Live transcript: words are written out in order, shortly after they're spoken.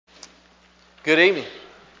Good evening.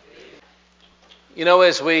 You know,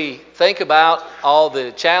 as we think about all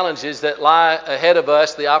the challenges that lie ahead of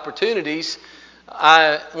us, the opportunities,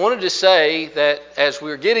 I wanted to say that as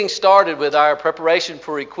we're getting started with our preparation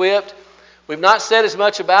for Equipped, we've not said as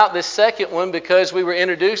much about this second one because we were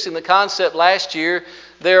introducing the concept last year.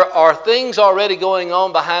 There are things already going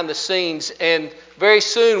on behind the scenes, and very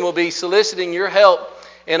soon we'll be soliciting your help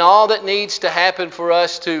in all that needs to happen for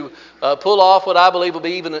us to pull off what I believe will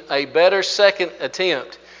be even a better second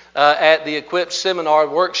attempt at the Equipped Seminar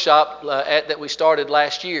Workshop that we started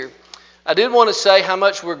last year. I did want to say how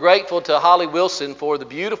much we're grateful to Holly Wilson for the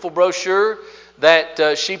beautiful brochure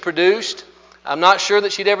that she produced. I'm not sure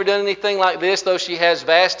that she'd ever done anything like this, though she has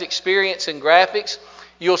vast experience in graphics.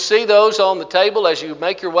 You'll see those on the table as you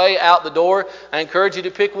make your way out the door. I encourage you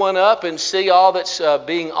to pick one up and see all that's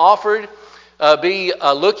being offered. Be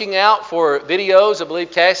looking out for videos. I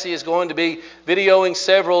believe Cassie is going to be videoing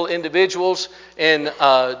several individuals in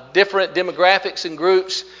different demographics and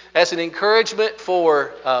groups as an encouragement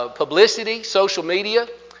for publicity, social media.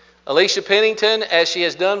 Alicia Pennington, as she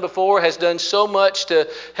has done before, has done so much to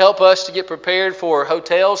help us to get prepared for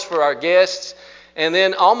hotels for our guests. And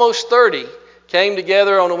then Almost 30 came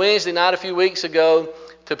together on a Wednesday night a few weeks ago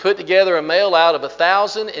to put together a mail out of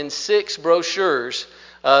 1,006 brochures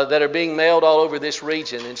that are being mailed all over this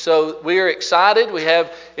region. And so we are excited. We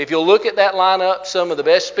have, if you'll look at that lineup, some of the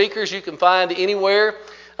best speakers you can find anywhere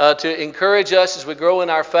to encourage us as we grow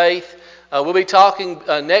in our faith. We'll be talking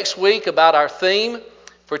next week about our theme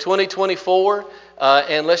for 2024.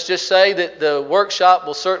 And let's just say that the workshop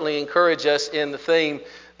will certainly encourage us in the theme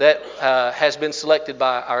that has been selected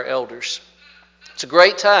by our elders. It's a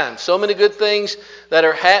great time. So many good things that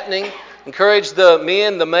are happening. Encourage the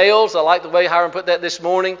men, the males. I like the way Hiram put that this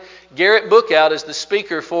morning. Garrett Bookout is the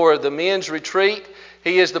speaker for the men's retreat.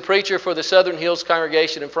 He is the preacher for the Southern Hills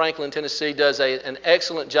congregation in Franklin, Tennessee. Does an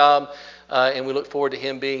excellent job, and we look forward to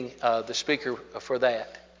him being the speaker for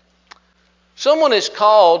that. Someone has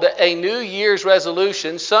called a New Year's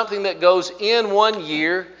resolution something that goes in one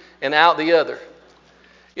year and out the other.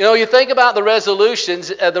 You know, you think about the resolutions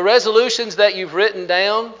that you've written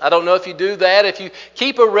down. I don't know if you do that. If you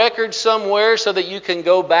keep a record somewhere so that you can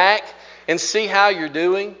go back and see how you're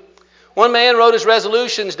doing. One man wrote his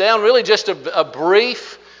resolutions down, really just a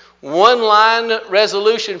brief one-line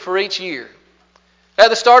resolution for each year. At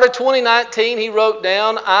the start of 2019, he wrote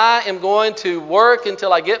down, I am going to work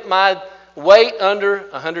until I get my weight under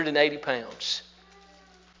 180 pounds.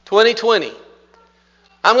 2020.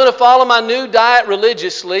 I'm going to follow my new diet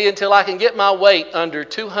religiously until I can get my weight under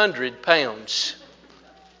 200 pounds.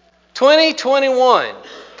 2021,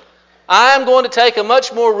 I'm going to take a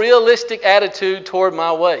much more realistic attitude toward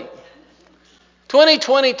my weight.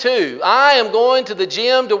 2022, I am going to the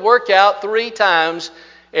gym to work out 3 times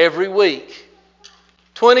every week.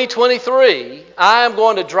 2023, I am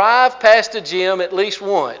going to drive past a gym at least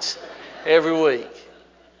once every week.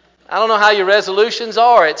 I don't know how your resolutions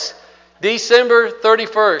are. It's December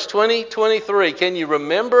 31st, 2023. Can you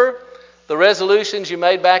remember the resolutions you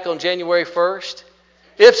made back on January 1st?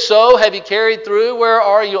 If so, have you carried through? Where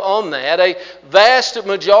are you on that? A vast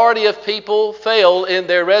majority of people fail in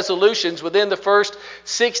their resolutions within the first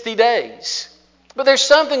 60 days. But there's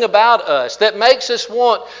something about us that makes us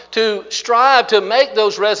want to strive to make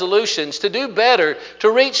those resolutions, to do better,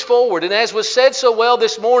 to reach forward. And as was said so well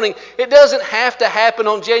this morning, it doesn't have to happen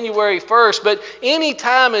on January 1st, but any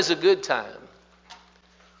time is a good time.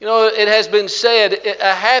 You know, it has been said,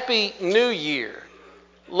 a happy new year.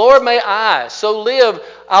 Lord, may I so live,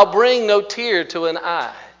 I'll bring no tear to an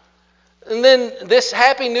eye. And then this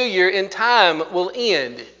happy new year in time will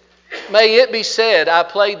end. May it be said, I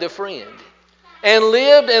played the friend. And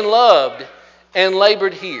lived and loved and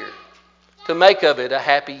labored here to make of it a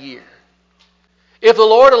happy year. If the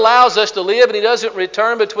Lord allows us to live and He doesn't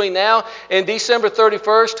return between now and December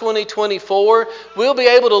 31st, 2024, we'll be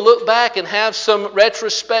able to look back and have some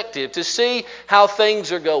retrospective to see how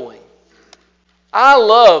things are going. I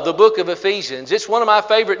love the book of Ephesians. It's one of my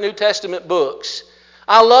favorite New Testament books.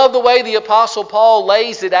 I love the way the Apostle Paul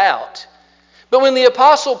lays it out. But when the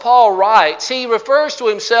Apostle Paul writes, he refers to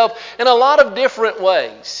himself in a lot of different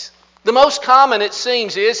ways. The most common, it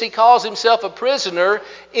seems, is he calls himself a prisoner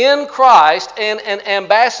in Christ and an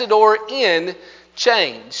ambassador in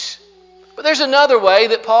chains. But there's another way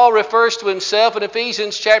that Paul refers to himself in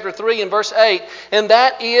Ephesians chapter 3 and verse 8, and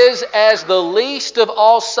that is as the least of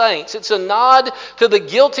all saints. It's a nod to the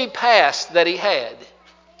guilty past that he had.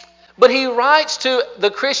 But he writes to the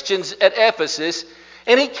Christians at Ephesus,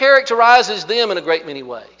 and he characterizes them in a great many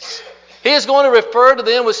ways. He is going to refer to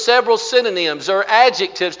them with several synonyms or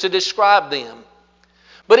adjectives to describe them.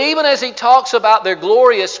 But even as he talks about their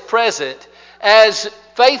glorious present as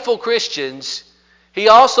faithful Christians, he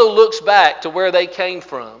also looks back to where they came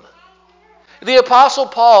from. The Apostle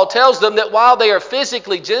Paul tells them that while they are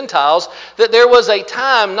physically Gentiles, that there was a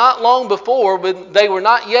time not long before when they were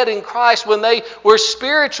not yet in Christ, when they were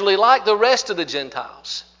spiritually like the rest of the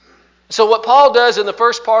Gentiles. So what Paul does in the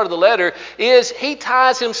first part of the letter is he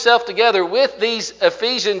ties himself together with these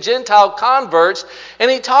Ephesian Gentile converts,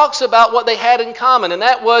 and he talks about what they had in common, and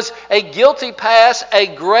that was a guilty past, a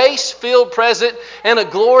grace-filled present, and a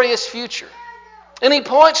glorious future. And he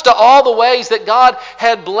points to all the ways that God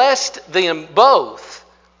had blessed them both.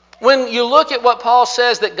 When you look at what Paul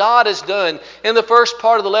says that God has done in the first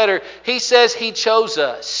part of the letter, he says he chose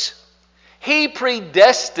us. He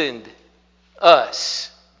predestined us.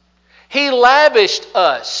 He lavished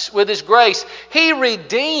us with His grace. He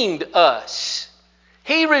redeemed us.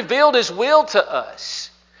 He revealed His will to us.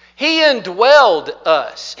 He indwelled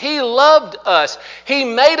us. He loved us. He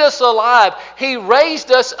made us alive. He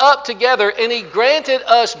raised us up together, and He granted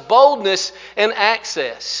us boldness and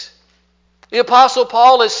access. The Apostle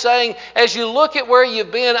Paul is saying, as you look at where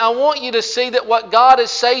you've been, I want you to see that what God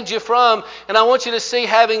has saved you from, and I want you to see,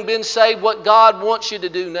 having been saved, what God wants you to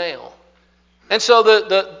do now. And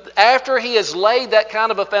so after he has laid that kind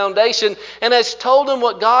of a foundation and has told them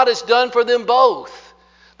what God has done for them both,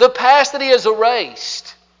 the past that He has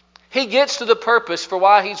erased, he gets to the purpose for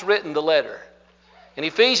why he's written the letter. In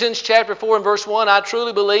Ephesians chapter 4 and verse 1, I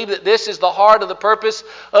truly believe that this is the heart of the purpose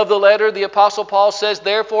of the letter. The Apostle Paul says,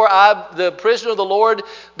 therefore I, the prisoner of the Lord,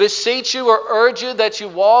 beseech you or urge you that you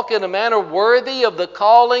walk in a manner worthy of the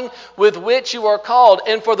calling with which you are called.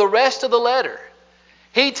 And for the rest of the letter,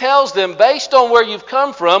 he tells them, based on where you've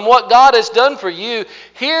come from, what God has done for you,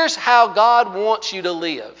 here's how God wants you to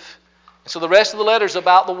live. So the rest of the letter is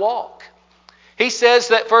about the walk. He says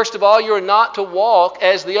that, first of all, you are not to walk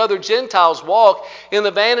as the other Gentiles walk in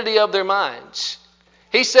the vanity of their minds.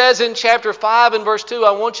 He says in chapter 5 and verse 2,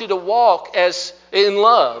 I want you to walk as in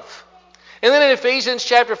love. And then in Ephesians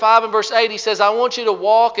chapter 5 and verse 8, he says, I want you to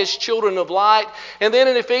walk as children of light. And then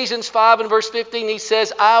in Ephesians 5 and verse 15, he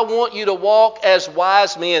says, I want you to walk as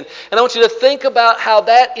wise men. And I want you to think about how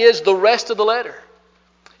that is the rest of the letter.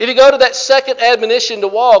 If you go to that second admonition to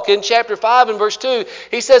walk in chapter 5 and verse 2,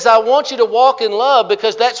 he says, I want you to walk in love,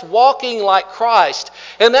 because that's walking like Christ.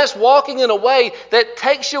 And that's walking in a way that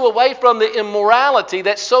takes you away from the immorality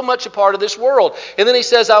that's so much a part of this world. And then he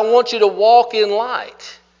says, I want you to walk in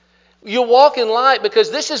light. You walk in light because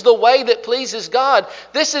this is the way that pleases God.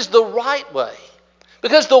 This is the right way.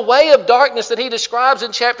 Because the way of darkness that he describes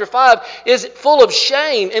in chapter 5 is full of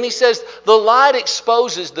shame. And he says, the light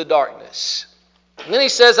exposes the darkness. And then he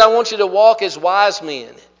says, I want you to walk as wise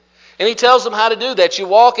men. And he tells them how to do that. You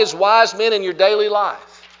walk as wise men in your daily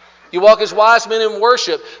life. You walk as wise men in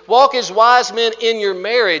worship. Walk as wise men in your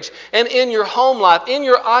marriage and in your home life, in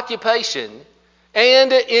your occupation,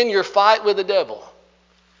 and in your fight with the devil.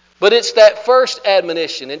 But it's that first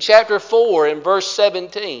admonition in chapter 4 and verse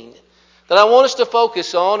 17 that I want us to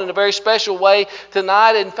focus on in a very special way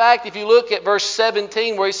tonight. In fact, if you look at verse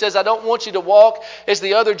 17 where he says, I don't want you to walk as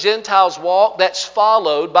the other Gentiles walk, that's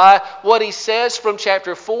followed by what he says from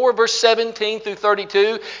chapter 4, verse 17 through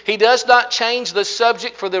 32. He does not change the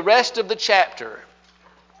subject for the rest of the chapter.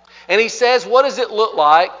 And he says, what does it look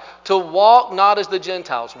like to walk not as the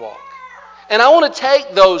Gentiles walk? And I want to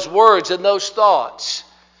take those words and those thoughts,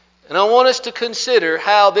 and I want us to consider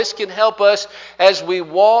how this can help us as we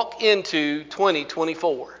walk into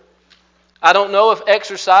 2024. I don't know if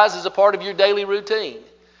exercise is a part of your daily routine.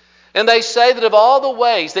 And they say that of all the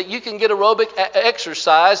ways that you can get aerobic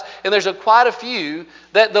exercise, and there's quite a few,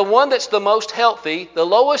 that the one that's the most healthy, the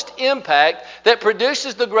lowest impact, that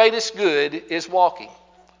produces the greatest good is walking.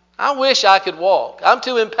 I wish I could walk. I'm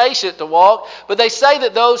too impatient to walk, but they say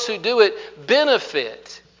that those who do it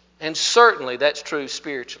benefit, and certainly that's true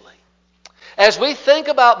spiritually. As we think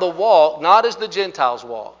about the walk, not as the Gentiles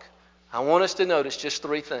walk, I want us to notice just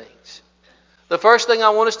three things. The first thing I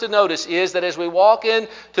want us to notice is that as we walk into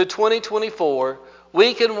 2024,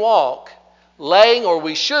 we can walk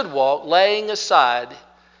we should walk laying aside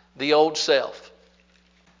the old self.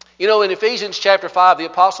 You know, in Ephesians chapter 5, the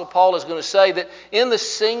Apostle Paul is going to say that in the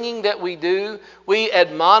singing that we do, we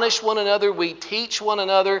admonish one another, we teach one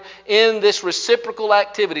another in this reciprocal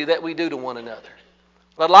activity that we do to one another.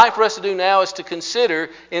 What I'd like for us to do now is to consider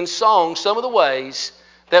in song some of the ways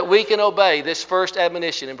that we can obey this first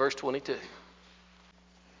admonition in verse 22.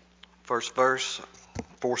 First verse,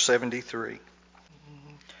 473.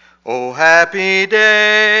 O happy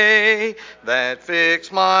day that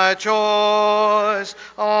fixed my choice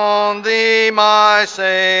on Thee, my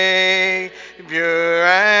Savior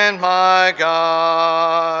and my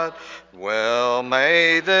God. Well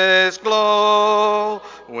may this glowing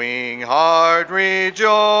heart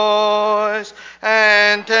rejoice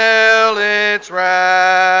and tell its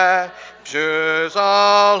raptures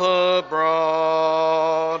all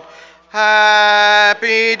abroad.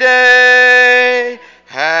 Happy day,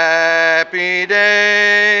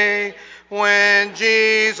 when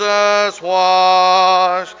Jesus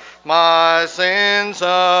washed my sins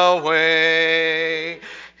away.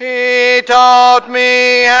 He taught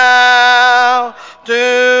me how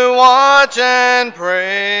to watch and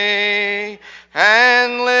pray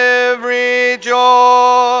and live rejoicing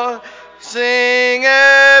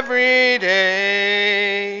every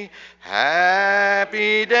day.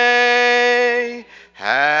 Happy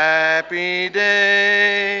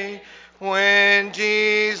day, when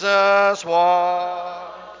Jesus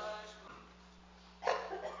washed.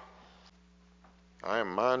 I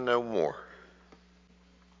am mine no more.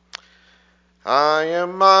 I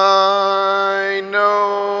am mine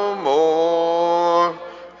no more.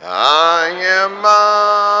 I am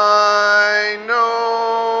mine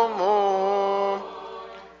no more.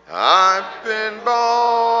 I've been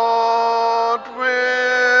bought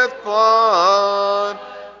with blood,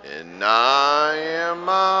 and I am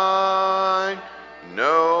mine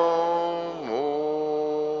no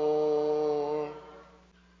more.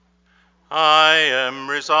 I am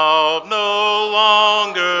resolved no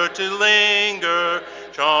longer to linger,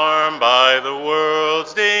 charmed by the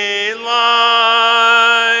world's delight.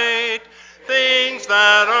 Things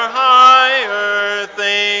that are higher,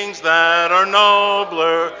 things that are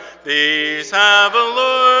nobler, these have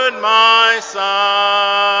allured my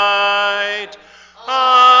sight.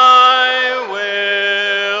 I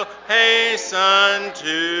will hasten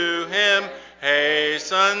to Him,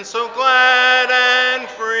 hasten so glad and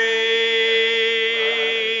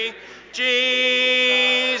free.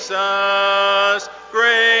 Jesus,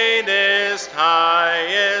 greatest,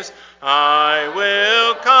 highest, I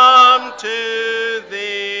will come to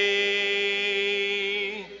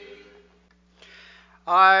Thee.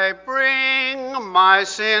 I bring my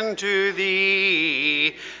sin to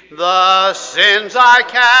Thee, the sins I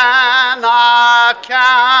cannot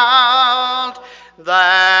count,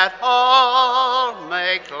 that all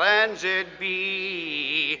may cleansed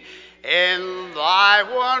be in Thy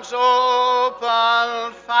wounds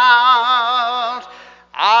open fount.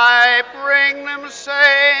 I bring them,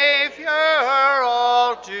 Savior,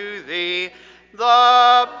 all to Thee.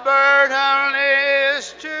 The burden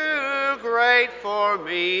is too great for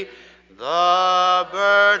me. The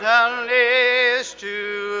burden is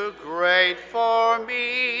too great for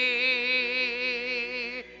me.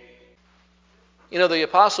 You know, the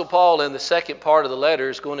Apostle Paul in the second part of the letter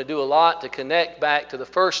is going to do a lot to connect back to the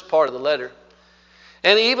first part of the letter.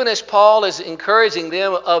 And even as Paul is encouraging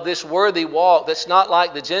them of this worthy walk that's not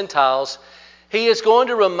like the Gentiles, he is going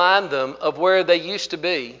to remind them of where they used to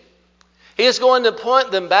be. He is going to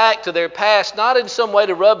point them back to their past, not in some way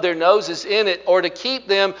to rub their noses in it or to keep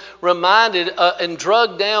them reminded and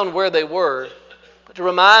drugged down where they were, but to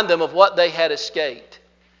remind them of what they had escaped.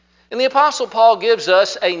 And the Apostle Paul gives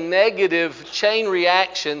us a negative chain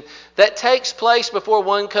reaction that takes place before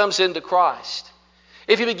one comes into Christ.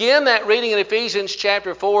 If you begin that reading in Ephesians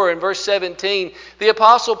chapter 4 and verse 17, the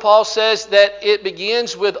Apostle Paul says that it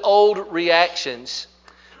begins with old reactions.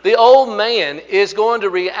 The old man is going to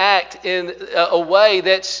react in a way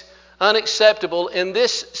that's unacceptable in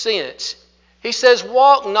this sense. He says,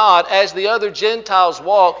 walk not as the other Gentiles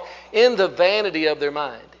walk in the vanity of their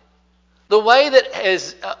mind. The way that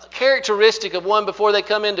is characteristic of one before they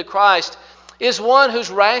come into Christ is one whose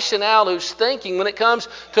rationale, whose thinking when it comes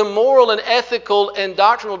to moral and ethical and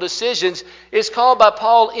doctrinal decisions is called by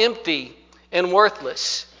Paul empty and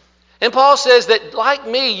worthless. And Paul says that like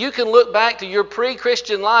me, you can look back to your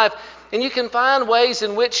pre-Christian life and you can find ways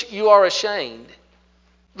in which you are ashamed.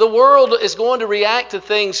 The world is going to react to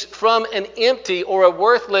things from an empty or a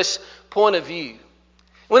worthless point of view.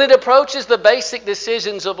 When it approaches the basic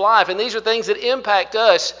decisions of life, and these are things that impact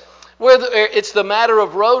us, whether it's the matter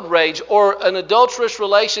of road rage or an adulterous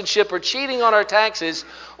relationship or cheating on our taxes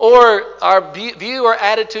or our view or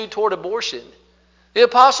attitude toward abortion. The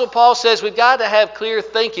Apostle Paul says we've got to have clear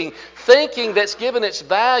thinking that's given its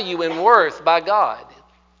value and worth by God.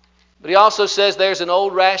 But he also says there's an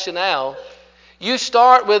old rationale. You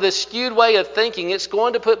start with a skewed way of thinking. It's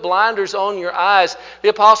going to put blinders on your eyes. The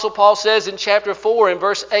Apostle Paul says in chapter 4 in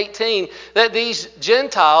verse 18 that these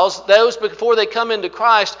Gentiles, those before they come into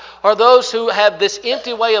Christ, are those who have this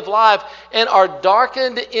empty way of life and are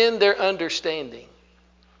darkened in their understanding.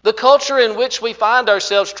 The culture in which we find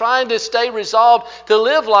ourselves trying to stay resolved to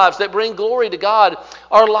live lives that bring glory to God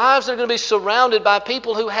are lives that are going to be surrounded by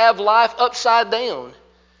people who have life upside down.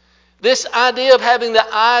 This idea of having the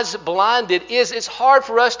eyes blinded it's hard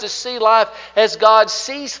for us to see life as God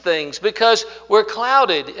sees things because we're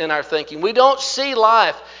clouded in our thinking. We don't see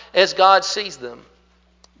life as God sees them.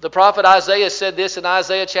 The prophet Isaiah said this in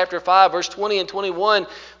Isaiah chapter 5, verse 20 and 21,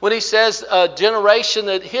 when he says a generation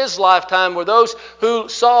in his lifetime were those who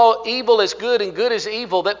saw evil as good and good as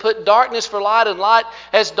evil, that put darkness for light and light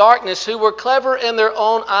as darkness, who were clever in their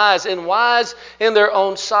own eyes and wise in their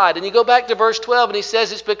own sight. And you go back to verse 12 and he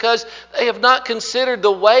says it's because they have not considered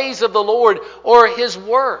the ways of the Lord or His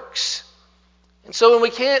works. And so when we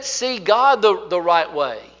can't see God the right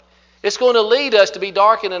way, it's going to lead us to be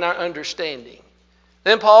darkened in our understanding.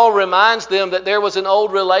 Then Paul reminds them that there was an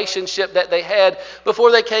old relationship that they had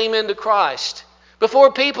before they came into Christ.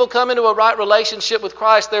 Before people come into a right relationship with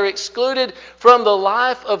Christ, they're excluded from the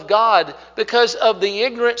life of God because of the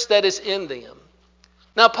ignorance that is in them.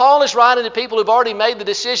 Now, Paul is writing to people who've already made the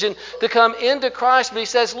decision to come into Christ, but he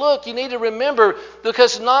says, look, you need to remember,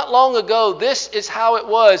 because not long ago, this is how it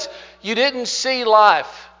was. You didn't see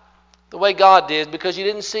life the way God did because you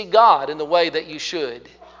didn't see God in the way that you should.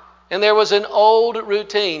 And there was an old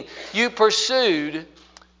routine. You pursued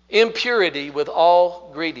impurity with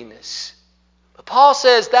all greediness. But Paul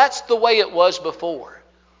says that's the way it was before.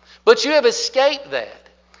 But you have escaped that.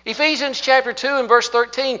 Ephesians chapter 2 and verse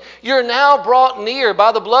 13, you're now brought near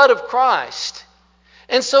by the blood of Christ.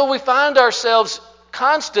 And so we find ourselves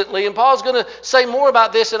constantly, and Paul's going to say more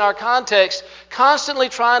about this in our context, constantly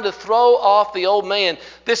trying to throw off the old man,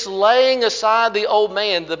 this laying aside the old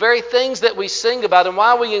man, the very things that we sing about and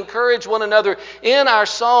why we encourage one another in our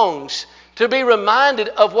songs to be reminded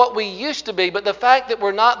of what we used to be. But the fact that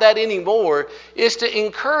we're not that anymore is to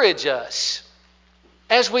encourage us.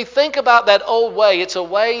 As we think about that old way, it's a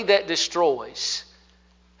way that destroys.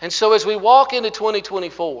 And so as we walk into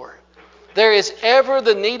 2024, there is ever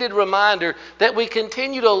the needed reminder that we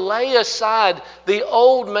continue to lay aside the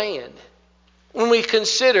old man when we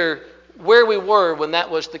consider where we were when that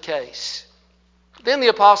was the case. Then the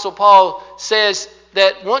Apostle Paul says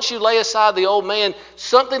that once you lay aside the old man,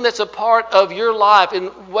 something that's a part of your life, and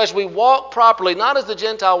as we walk properly, not as the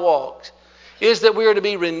Gentile walked, is that we are to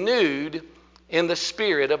be renewed in the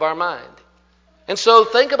spirit of our mind. And so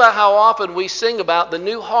think about how often we sing about the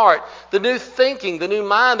new heart, the new thinking, the new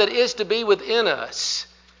mind that is to be within us.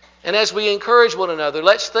 And as we encourage one another,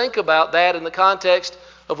 let's think about that in the context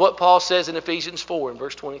of what Paul says in Ephesians 4 in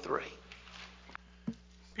verse 23.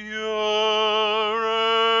 Purer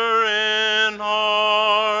in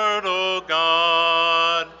heart, O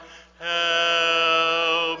God,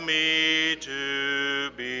 help me to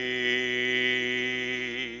be.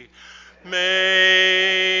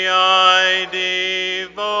 May I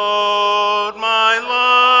devote my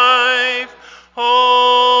life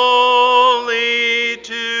wholly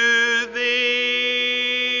to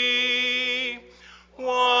Thee.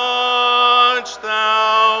 Watch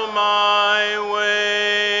Thou my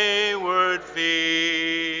wayward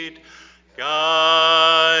feet,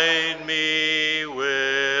 guide me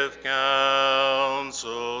with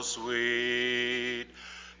counsel sweet.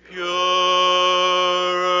 Purer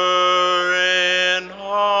in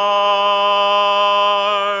heart,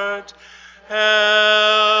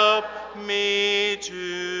 help me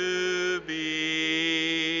to be.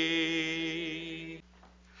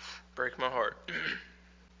 Break my heart.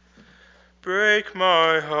 Break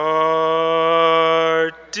my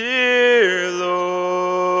heart, dear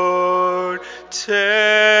Lord,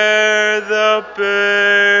 tear the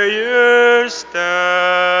barriers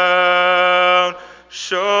down,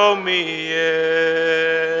 show me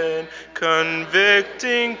in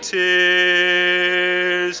convicting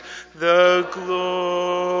tears the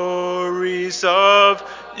glories of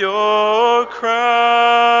your crown.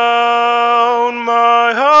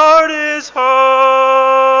 My heart is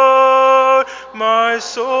hard, my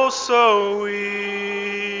soul so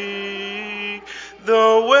weak,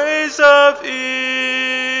 the ways of evil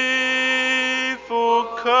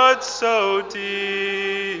cut so deep.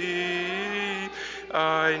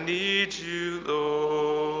 I need you,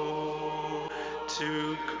 Lord,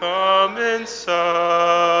 to come inside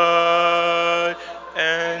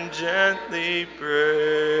and gently break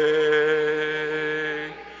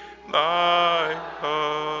my heart.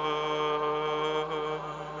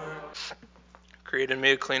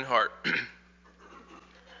 me a clean heart.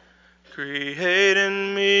 Create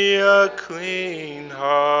in me a clean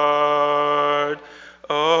heart,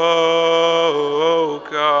 O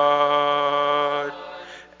God,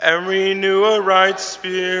 and renew a right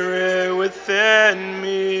spirit within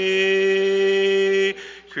me.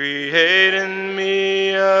 Create in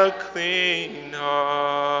me a clean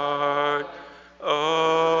heart,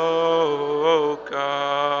 O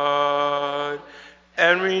God,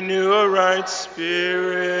 and renew a right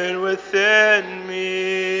spirit within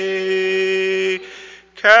me.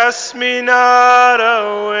 Cast me not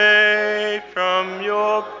away from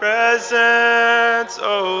your presence,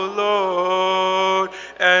 O Lord,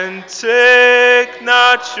 and take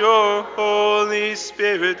not your Holy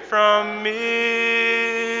Spirit from me.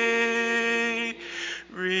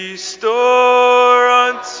 Restore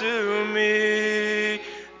unto me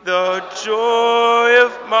the joy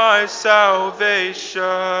of my salvation,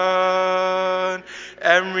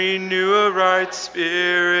 and renew a right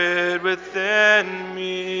spirit within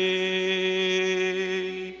me.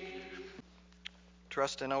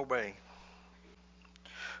 Trust and obey.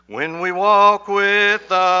 When we walk with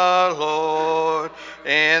the Lord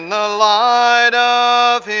in the light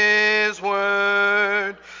of His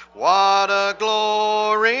word, what a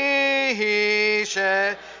glory He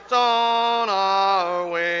sheds on our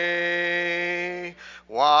way.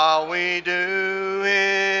 While we do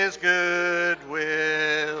His good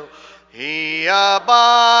will, He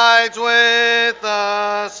abides with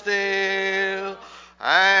us still,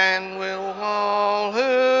 and will all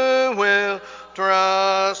who will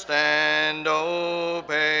trust and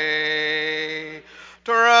obey.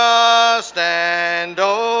 Trust and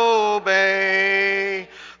obey,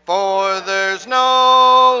 for there's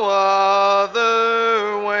no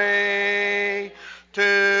other way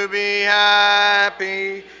to be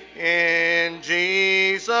happy in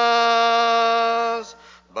Jesus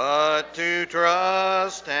but to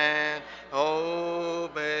trust and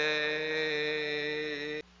obey.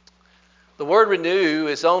 The word renew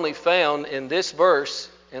is only found in this verse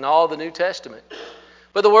in all the New Testament.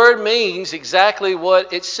 But the word means exactly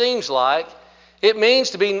what it seems like. It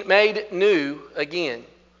means to be made new again.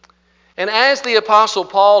 And as the Apostle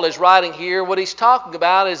Paul is writing here, what he's talking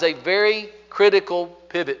about is a very critical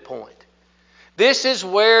pivot point. This is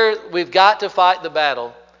where we've got to fight the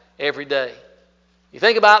battle every day. You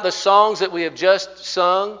think about the songs that we have just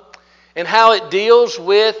sung and how it deals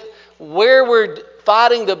with where we're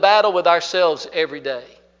fighting the battle with ourselves every day.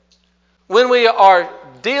 When we are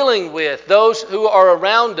dealing with those who are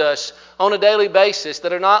around us on a daily basis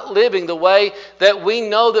that are not living the way that we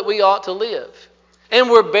know that we ought to live, and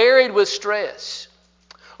we're buried with stress,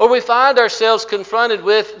 or we find ourselves confronted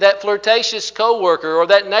with that flirtatious coworker or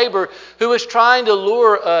that neighbor who is trying to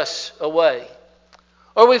lure us away,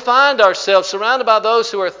 or we find ourselves surrounded by those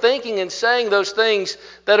who are thinking and saying those things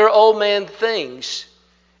that are old man things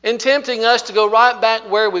and tempting us to go right back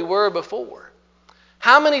where we were before.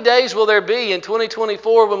 How many days will there be in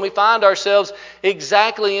 2024 when we find ourselves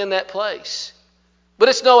exactly in that place? But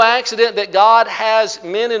it's no accident that God has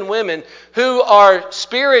men and women who are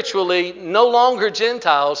spiritually no longer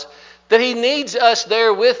Gentiles, that He needs us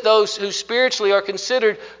there with those who spiritually are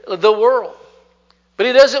considered the world. But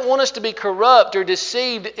He doesn't want us to be corrupt or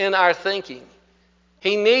deceived in our thinking.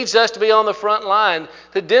 He needs us to be on the front line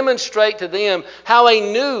to demonstrate to them how a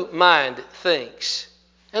new mind thinks.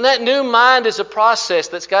 And that new mind is a process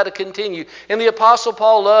that's got to continue. And the Apostle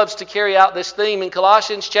Paul loves to carry out this theme. In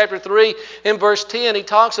Colossians chapter 3 and verse 10, he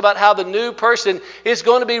talks about how the new person is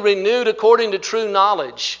going to be renewed according to true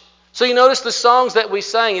knowledge. So you notice the songs that we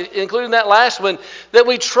sang, including that last one, that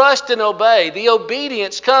we trust and obey. The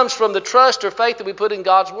obedience comes from the trust or faith that we put in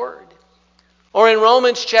God's Word. Or in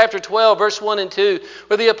Romans chapter 12, verse 1 and 2,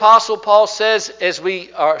 where the Apostle Paul says, as we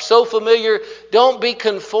are so familiar, don't be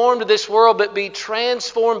conformed to this world, but be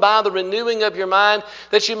transformed by the renewing of your mind,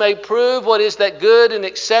 that you may prove what is that good and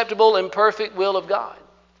acceptable and perfect will of God.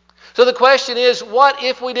 So the question is, what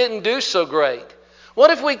if we didn't do so great? What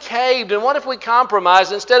if we caved and what if we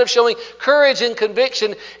compromised instead of showing courage and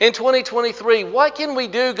conviction in 2023? What can we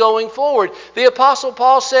do going forward? The Apostle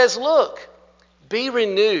Paul says, look, be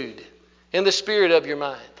renewed in the spirit of your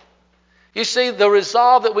mind. You see, the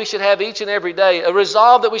resolve that we should have each and every day, a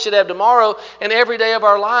resolve that we should have tomorrow and every day of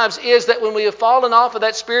our lives, is that when we have fallen off of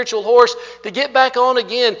that spiritual horse, to get back on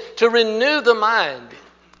again, to renew the mind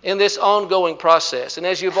in this ongoing process. And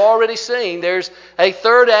as you've already seen, there's a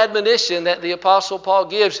third admonition that the Apostle Paul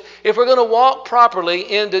gives. If we're going to walk properly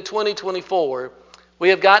into 2024, we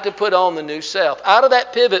have got to put on the new self. Out of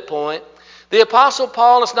that pivot point, The Apostle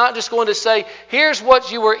Paul is not just going to say, here's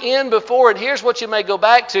what you were in before and here's what you may go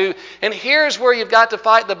back to and here's where you've got to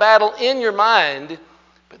fight the battle in your mind.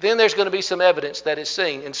 But then there's going to be some evidence that is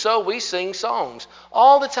seen. And so we sing songs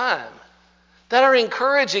all the time that are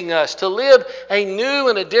encouraging us to live a new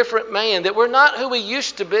and a different man, that we're not who we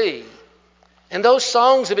used to be. And those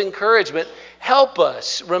songs of encouragement help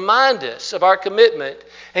us, remind us of our commitment,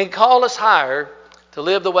 and call us higher to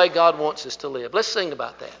live the way God wants us to live. Let's sing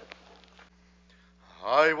about that.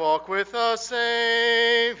 I walk with the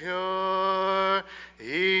Savior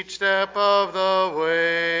each step of the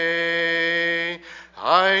way.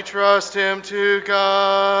 I trust Him to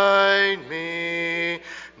guide me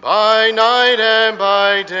by night and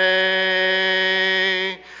by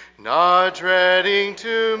day, not dreading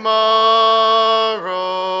tomorrow,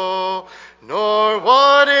 nor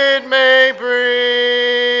what it may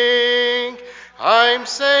bring. I'm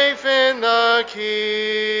safe in the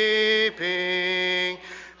keeping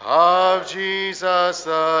of Jesus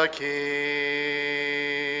the King.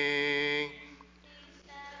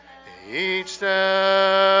 Each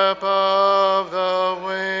step of the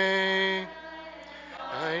way,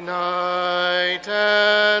 by night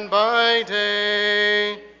and by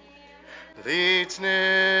day, leads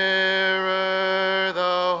nearer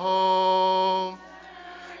the home,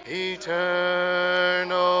 eternally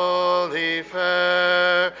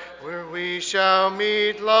fair, where we shall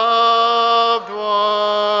meet loved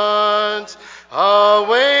ones,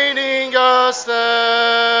 awaiting us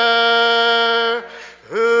there,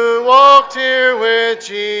 who walked here with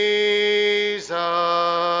Jesus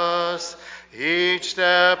each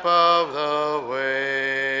step of the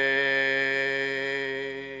way.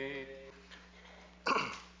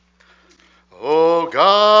 O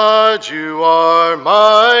God, you are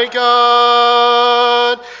my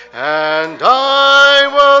God, and I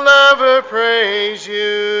will ever praise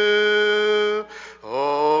you.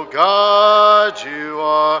 O God, you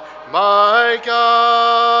are my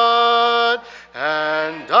God,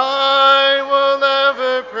 and I will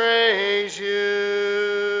ever praise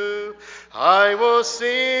you. I will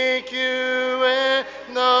seek you in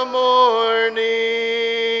the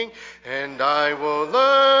morning, and I will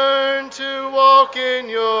learn to walk in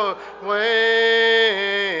your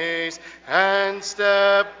ways, and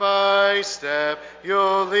step by step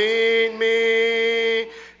you'll lead me,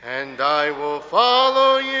 and I will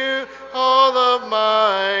follow you all of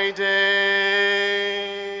my days.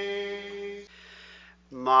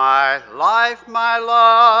 My life, my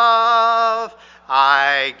love,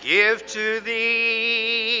 I give to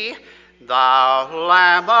thee, thou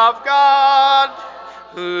Lamb of God,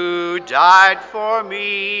 who died for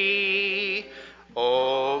me.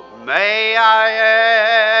 Oh, may I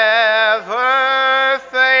ever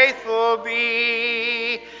faithful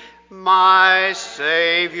be, my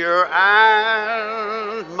Savior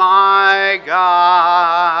and my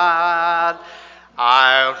God.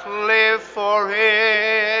 I'll live for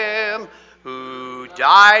Him who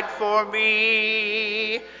died for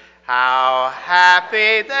me. How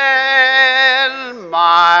happy then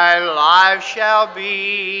my life shall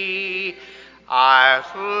be. I'll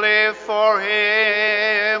live for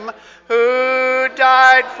Him who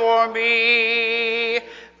died for me,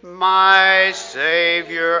 my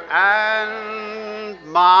Savior and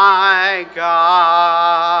my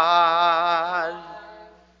God.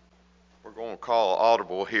 We're going to call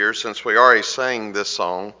audible here since we already sang this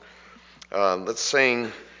song. Let's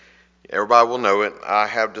sing. Everybody will know it. I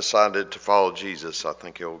have decided to follow Jesus. I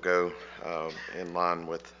think it'll go in line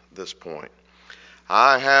with this point.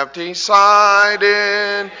 I have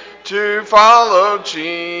decided to follow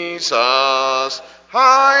Jesus.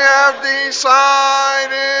 I have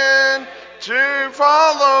decided to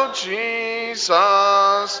follow Jesus.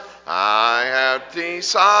 I have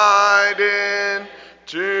decided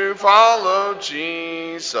to follow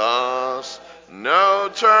Jesus. No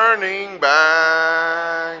turning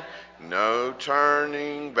back. No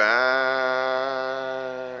turning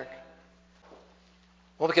back.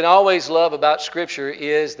 What we can always love about Scripture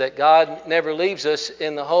is that God never leaves us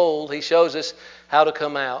in the hole. He shows us how to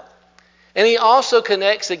come out. And He also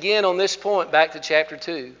connects again on this point back to chapter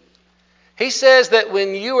 2. He says that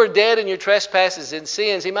when you were dead in your trespasses and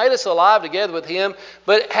sins, He made us alive together with Him,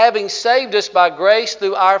 but having saved us by grace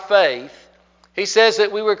through our faith, He says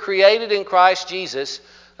that we were created in Christ Jesus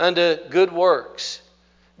unto good works.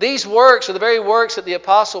 These works are the very works that the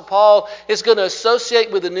Apostle Paul is going to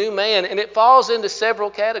associate with the new man, and it falls into several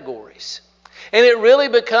categories. And it really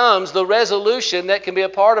becomes the resolution that can be a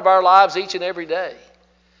part of our lives each and every day.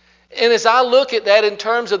 And as I look at that in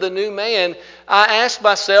terms of the new man, I ask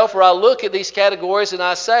myself, or I look at these categories and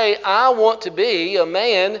I say, I want to be a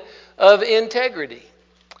man of integrity.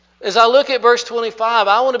 As I look at verse 25,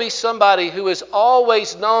 I want to be somebody who is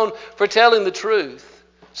always known for telling the truth.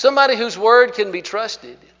 Somebody whose word can be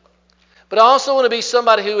trusted. But I also want to be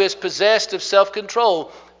somebody who is possessed of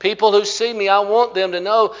self-control. People who see me, I want them to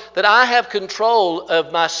know that I have control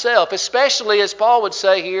of myself, especially, as Paul would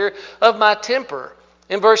say here, of my temper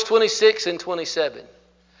in verse 26 and 27.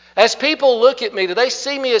 As people look at me, do they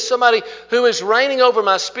see me as somebody who is reigning over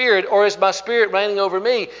my spirit, or is my spirit reigning over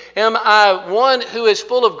me? Am I one who is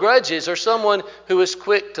full of grudges, or someone who is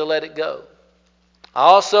quick to let it go? I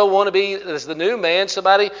also want to be, as the new man,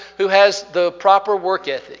 somebody who has the proper work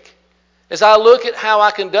ethic. As I look at how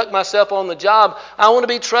I conduct myself on the job, I want to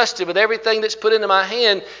be trusted with everything that's put into my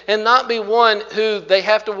hand and not be one who they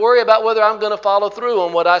have to worry about whether I'm going to follow through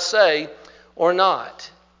on what I say or not.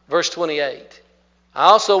 Verse 28. I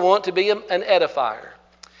also want to be an edifier.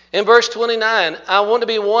 In verse 29, I want to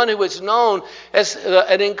be one who is known as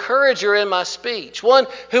an encourager in my speech, one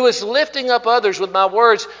who is lifting up others with my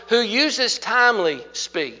words, who uses timely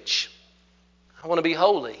speech. I want to be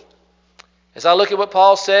holy. As I look at what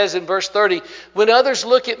Paul says in verse 30, when others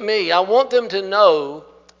look at me, I want them to know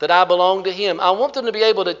that I belong to Him. I want them to be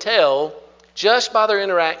able to tell just by their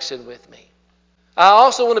interaction with me. I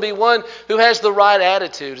also want to be one who has the right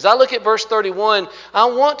attitude. As I look at verse 31, I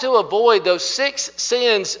want to avoid those 6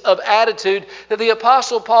 sins of attitude that the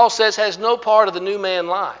Apostle Paul says has no part of the new man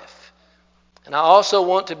life. And I also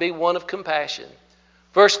want to be one of compassion.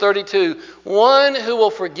 Verse 32, one who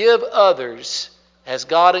will forgive others as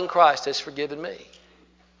God in Christ has forgiven me.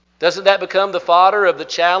 Doesn't that become the fodder of the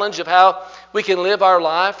challenge of how we can live our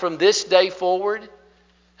life from this day forward?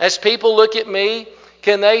 As people look at me,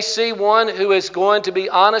 can they see one who is going to be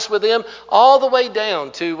honest with them all the way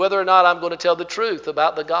down to whether or not I'm going to tell the truth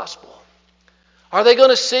about the gospel? Are they going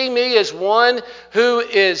to see me as one who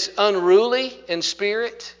is unruly in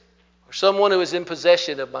spirit, or someone who is in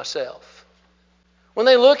possession of myself? When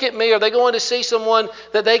they look at me, are they going to see someone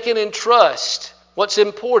that they can entrust what's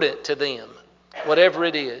important to them, whatever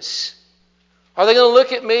it is? Are they going to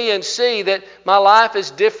look at me and see that my life is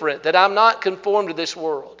different, that I'm not conformed to this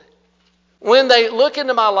world? When they look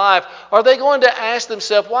into my life, are they going to ask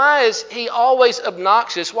themselves, why is he always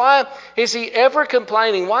obnoxious? Why is he ever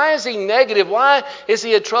complaining? Why is he negative? Why is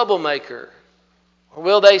he a troublemaker? Or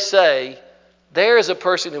will they say, there is a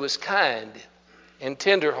person who is kind and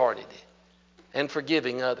tenderhearted and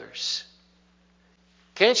forgiving others?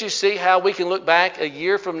 Can't you see how we can look back a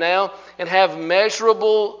year from now and have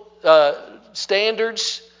measurable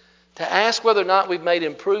standards to ask whether or not we've made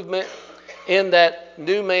improvement in that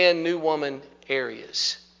new man, new woman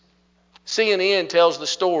areas? CNN tells the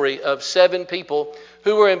story of 7 people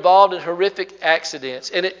who were involved in horrific accidents,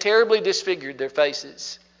 and it terribly disfigured their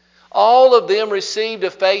faces. All of them received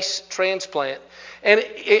a face transplant. And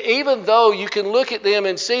even though you can look at them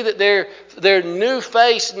and see that their new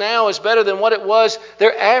face now is better than what it was,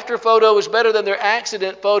 their after photo is better than their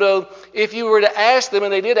accident photo, if you were to ask them,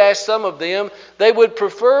 and they did ask some of them, they would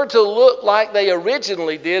prefer to look like they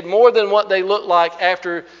originally did more than what they looked like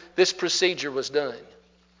after this procedure was done.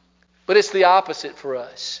 But it's the opposite for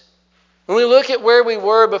us. When we look at where we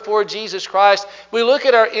were before Jesus Christ, we look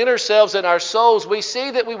at our inner selves and our souls, we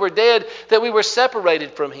see that we were dead, that we were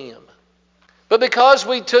separated from Him. But because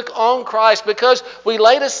we took on Christ, because we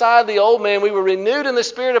laid aside the old man, we were renewed in the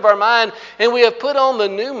spirit of our mind, and we have put on the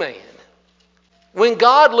new man. When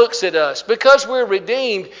God looks at us, because we're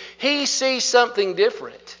redeemed, He sees something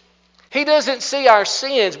different. He doesn't see our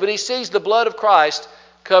sins, but He sees the blood of Christ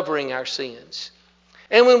covering our sins.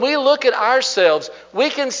 And when we look at ourselves, we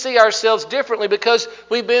can see ourselves differently because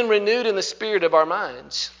we've been renewed in the spirit of our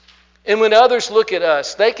minds. And when others look at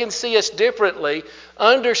us, they can see us differently,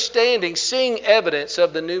 understanding, seeing evidence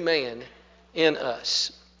of the new man in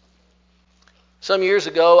us. Some years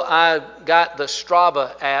ago, I got the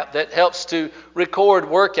Strava app that helps to record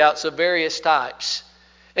workouts of various types.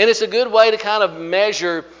 And it's a good way to kind of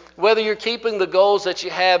measure whether you're keeping the goals that you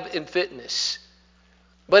have in fitness.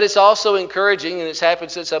 But it's also encouraging, and it's happened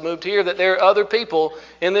since I moved here, that there are other people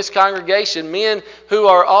in this congregation, men who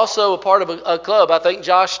are also a part of a club. I think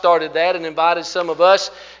Josh started that and invited some of us.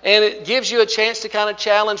 And it gives you a chance to kind of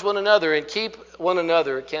challenge one another and keep one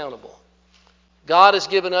another accountable. God has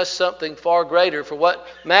given us something far greater for what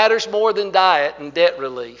matters more than diet and debt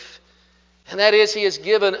relief. And that is He has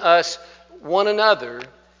given us one another.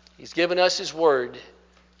 He's given us His Word.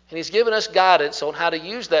 And He's given us guidance on how to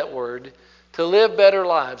use that Word to live better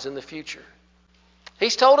lives in the future.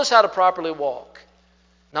 He's told us how to properly walk.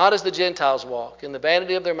 not as the Gentiles walk, in the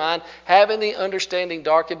vanity of their mind, having the understanding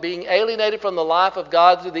darkened, being alienated from the life of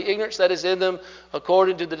God through the ignorance that is in them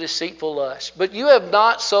according to the deceitful lust. But you have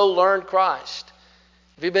not so learned Christ.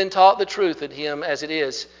 If you've been taught the truth in Him as it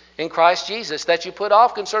is in Christ Jesus, that you put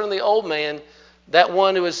off concerning the old man, that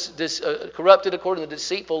one who is corrupted according to the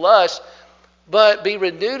deceitful lust, but be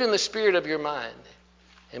renewed in the spirit of your mind,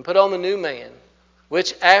 and put on the new man,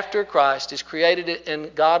 which after Christ is created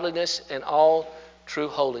in godliness and all true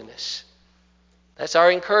holiness. That's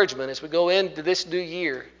our encouragement as we go into this new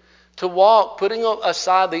year, to walk, putting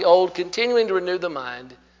aside the old, continuing to renew the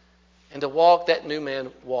mind, and to walk that new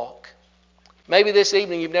man walk. Maybe this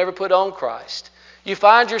evening you've never put on Christ. You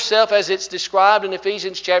find yourself, as it's described in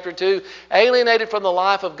Ephesians chapter 2, alienated from the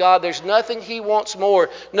life of God. There's nothing He wants more.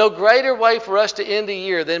 No greater way for us to end the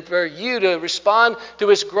year than for you to respond to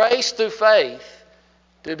His grace through faith,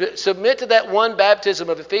 to submit to that one baptism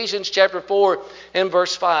of Ephesians chapter 4 and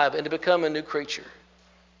verse 5, and to become a new creature.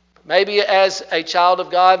 Maybe as a child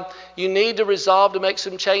of God, you need to resolve to make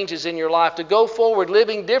some changes in your life, to go forward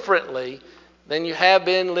living differently than you have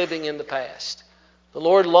been living in the past. The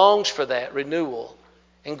Lord longs for that renewal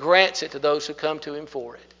and grants it to those who come to Him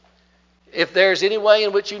for it. If there's any way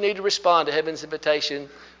in which you need to respond to heaven's invitation,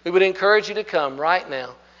 we would encourage you to come right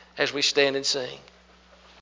now as we stand and sing.